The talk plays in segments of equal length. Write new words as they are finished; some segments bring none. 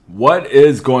What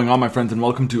is going on, my friends, and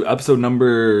welcome to episode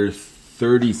number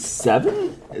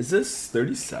 37? Is this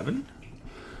 37?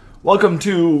 Welcome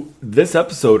to this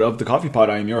episode of The Coffee Pod.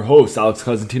 I am your host, Alex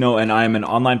Cosentino, and I am an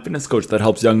online fitness coach that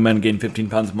helps young men gain 15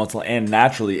 pounds of muscle and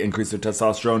naturally increase their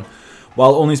testosterone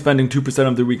while only spending 2%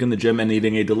 of their week in the gym and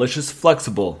eating a delicious,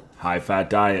 flexible, high-fat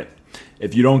diet.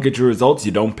 If you don't get your results,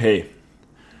 you don't pay.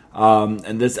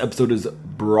 And this episode is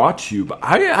brought to you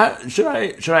by... Should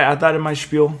I add that in my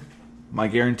spiel? My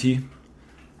guarantee?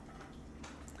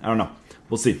 I don't know.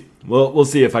 We'll see. We'll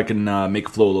see if I can make it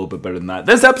flow a little bit better than that.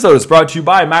 This episode is brought to you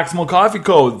by Maximal Coffee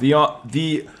Co.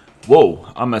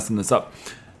 Whoa, I'm messing this up.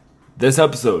 This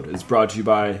episode is brought to you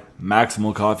by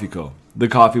Maximal Coffee Co. The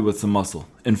coffee with some muscle,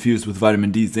 infused with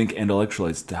vitamin D, zinc, and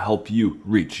electrolytes to help you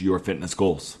reach your fitness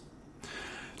goals.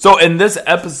 So in this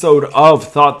episode of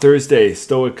Thought Thursday,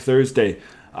 Stoic Thursday,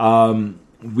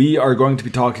 we are going to be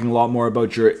talking a lot more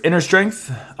about your inner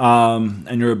strength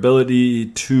and your ability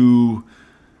to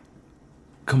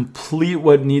complete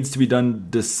what needs to be done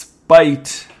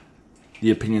despite the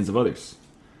opinions of others.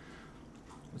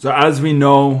 So as we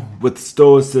know, with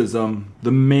Stoicism,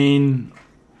 the main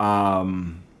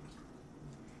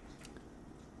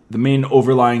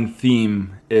overlying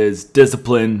theme is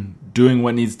discipline, doing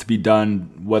what needs to be done,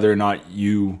 whether or not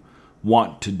you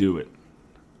want to do it.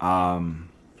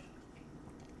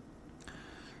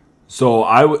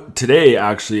 So today,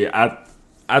 actually, at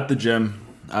the gym,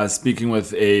 speaking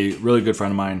with a really good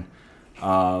friend of mine,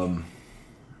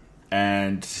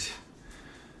 and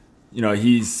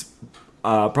he's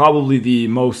probably the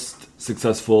most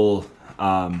successful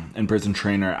in-person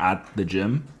trainer at the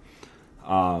gym,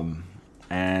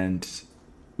 and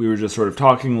we were just sort of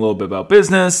talking a little bit about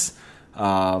business,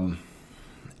 and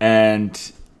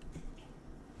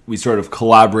we sort of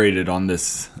collaborated on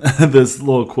this this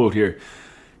little quote here.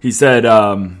 He said,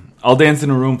 I'll dance in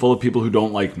a room full of people who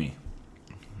don't like me.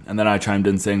 And then I chimed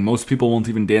in saying, most people won't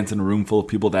even dance in a room full of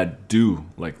people that do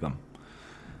like them.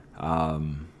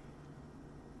 And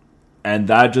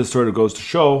that just sort of goes to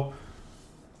show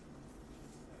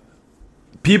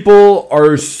people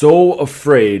are so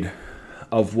afraid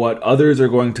of what others are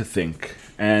going to think.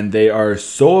 And they are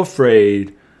so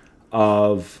afraid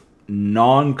of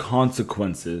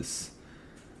non-consequences.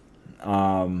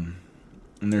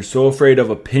 And they're so afraid of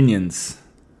opinions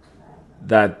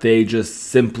that they just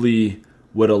simply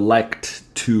would elect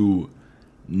to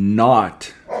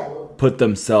not put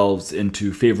themselves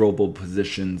into favorable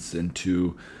positions,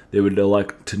 they would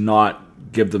elect to not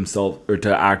give themselves or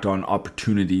to act on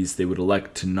opportunities. They would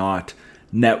elect to not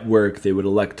network. They would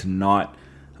elect to not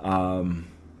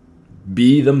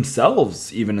be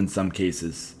themselves, even in some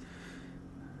cases.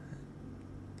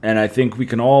 And I think we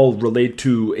can all relate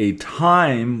to a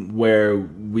time where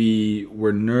we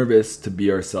were nervous to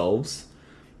be ourselves.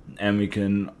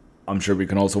 And I'm sure we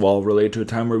can also all relate to a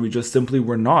time where we just simply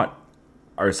were not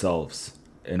ourselves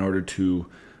in order to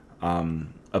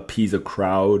appease a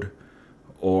crowd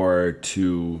or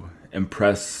to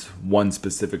impress one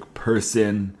specific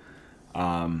person.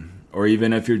 Or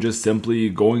even if you're just simply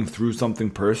going through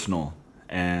something personal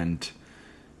and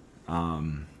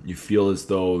you feel as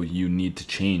though you need to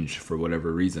change for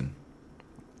whatever reason.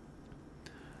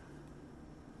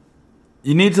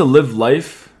 You need to live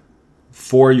life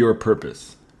for your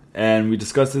purpose. And we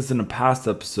discussed this in a past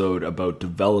episode about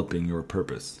developing your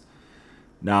purpose.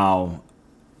 Now,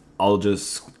 I'll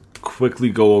just quickly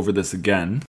go over this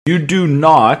again. You do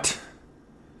not,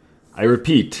 I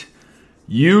repeat,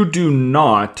 you do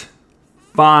not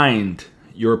find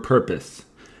your purpose.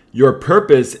 Your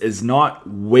purpose is not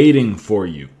waiting for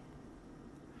you.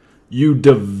 You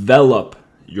develop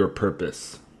your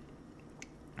purpose.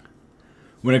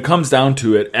 When it comes down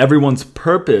to it, everyone's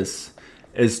purpose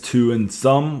is to, in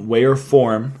some way or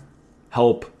form,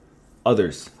 help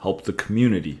others, help the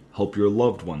community, help your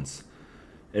loved ones.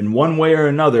 In one way or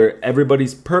another,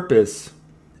 everybody's purpose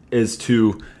is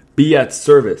to be at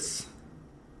service.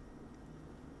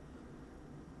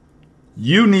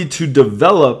 You need to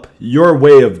develop your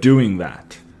way of doing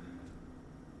that.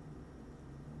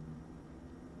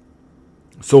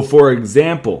 So, for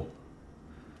example,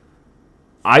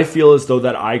 I feel as though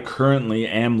that I currently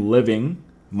am living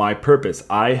my purpose.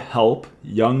 I help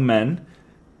young men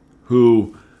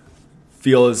who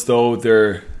feel as though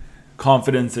their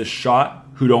confidence is shot,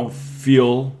 who don't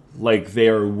feel like they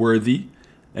are worthy,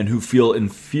 and who feel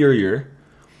inferior.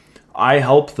 I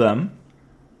help them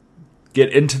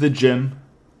get into the gym,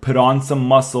 put on some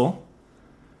muscle,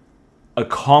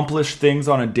 accomplish things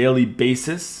on a daily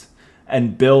basis,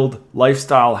 and build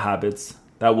lifestyle habits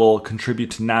that will contribute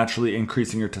to naturally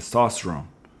increasing your testosterone.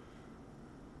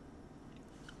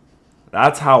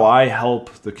 That's how I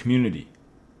help the community.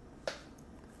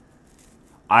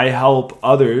 I help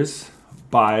others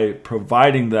by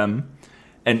providing them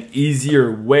an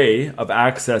easier way of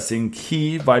accessing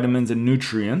key vitamins and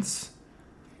nutrients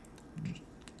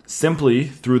simply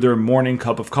through their morning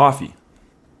cup of coffee.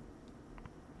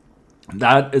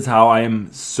 That is how I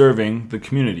am serving the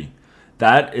community.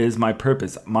 That is my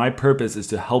purpose. My purpose is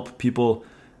to help people,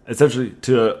 essentially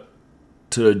to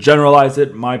generalize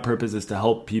it, my purpose is to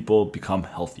help people become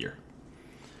healthier.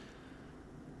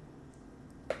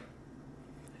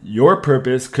 Your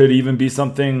purpose could even be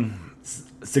something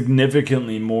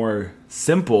significantly more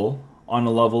simple on a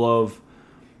level of,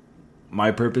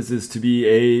 my purpose is to be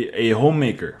a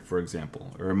homemaker, for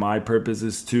example, or my purpose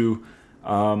is to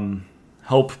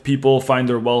help people find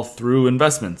their wealth through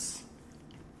investments,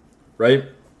 right?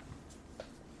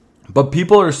 But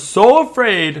people are so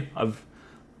afraid of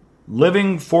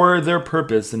living for their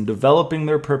purpose and developing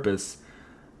their purpose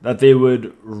that they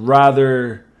would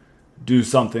rather do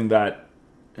something that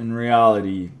in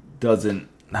reality doesn't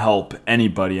help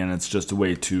anybody, and it's just a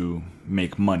way to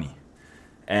make money.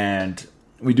 And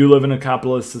we do live in a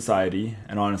capitalist society,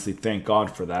 and honestly, thank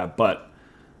God for that. But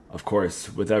of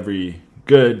course, with every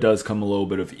good does come a little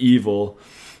bit of evil,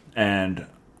 and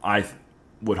I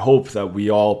would hope that we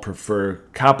all prefer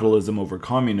capitalism over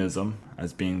communism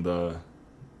as being the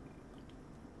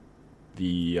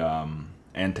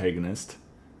antagonist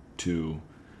to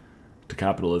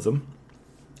capitalism.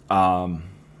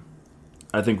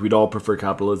 I think we'd all prefer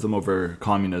capitalism over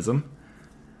communism.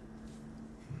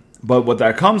 But what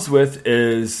that comes with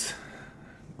is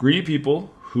greedy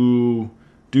people who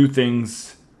do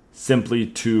things simply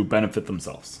to benefit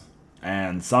themselves.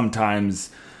 And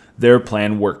sometimes their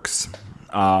plan works.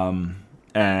 And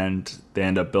they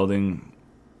end up building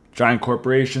giant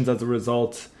corporations as a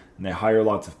result. And they hire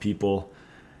lots of people.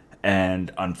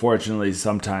 And unfortunately,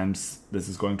 sometimes this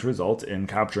is going to result in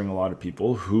capturing a lot of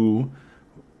people who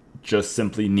just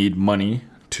simply need money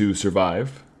to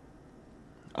survive.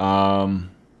 And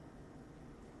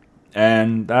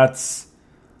that's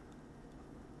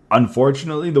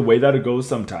unfortunately the way that it goes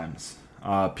sometimes.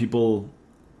 People,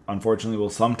 unfortunately,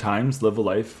 will sometimes live a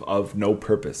life of no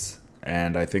purpose.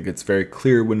 And I think it's very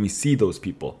clear when we see those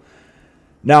people.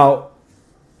 Now,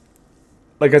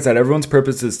 like I said, everyone's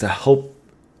purpose is to help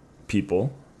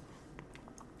people.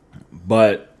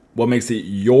 But what makes it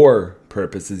your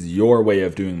purpose is your way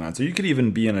of doing that. So you could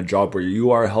even be in a job where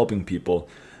you are helping people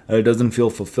and it doesn't feel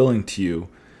fulfilling to you.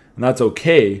 And that's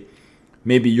okay.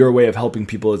 Maybe your way of helping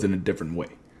people is in a different way.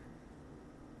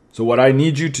 So what I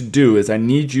need you to do is I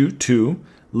need you to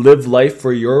live life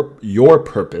for your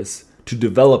purpose, to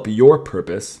develop your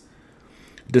purpose,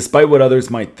 despite what others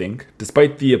might think,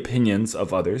 despite the opinions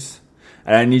of others.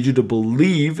 And I need you to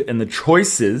believe in the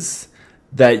choices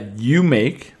that you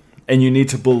make, and you need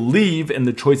to believe in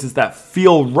the choices that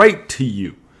feel right to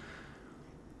you.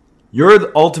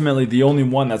 You're ultimately the only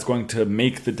one that's going to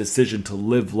make the decision to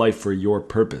live life for your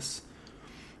purpose.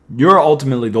 You're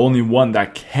ultimately the only one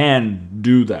that can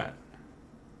do that.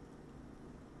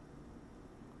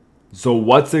 So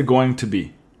what's it going to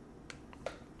be?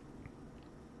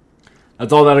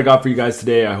 That's all that I got for you guys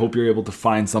today. I hope you're able to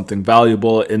find something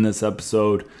valuable in this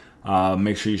episode.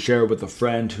 Make sure you share it with a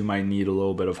friend who might need a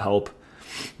little bit of help.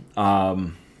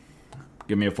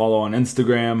 Give me a follow on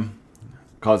Instagram,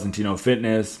 Cosentino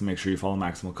Fitness. Make sure you follow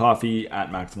Maximal Coffee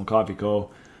at Maximal Coffee Co.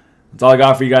 That's all I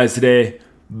got for you guys today.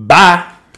 Bye!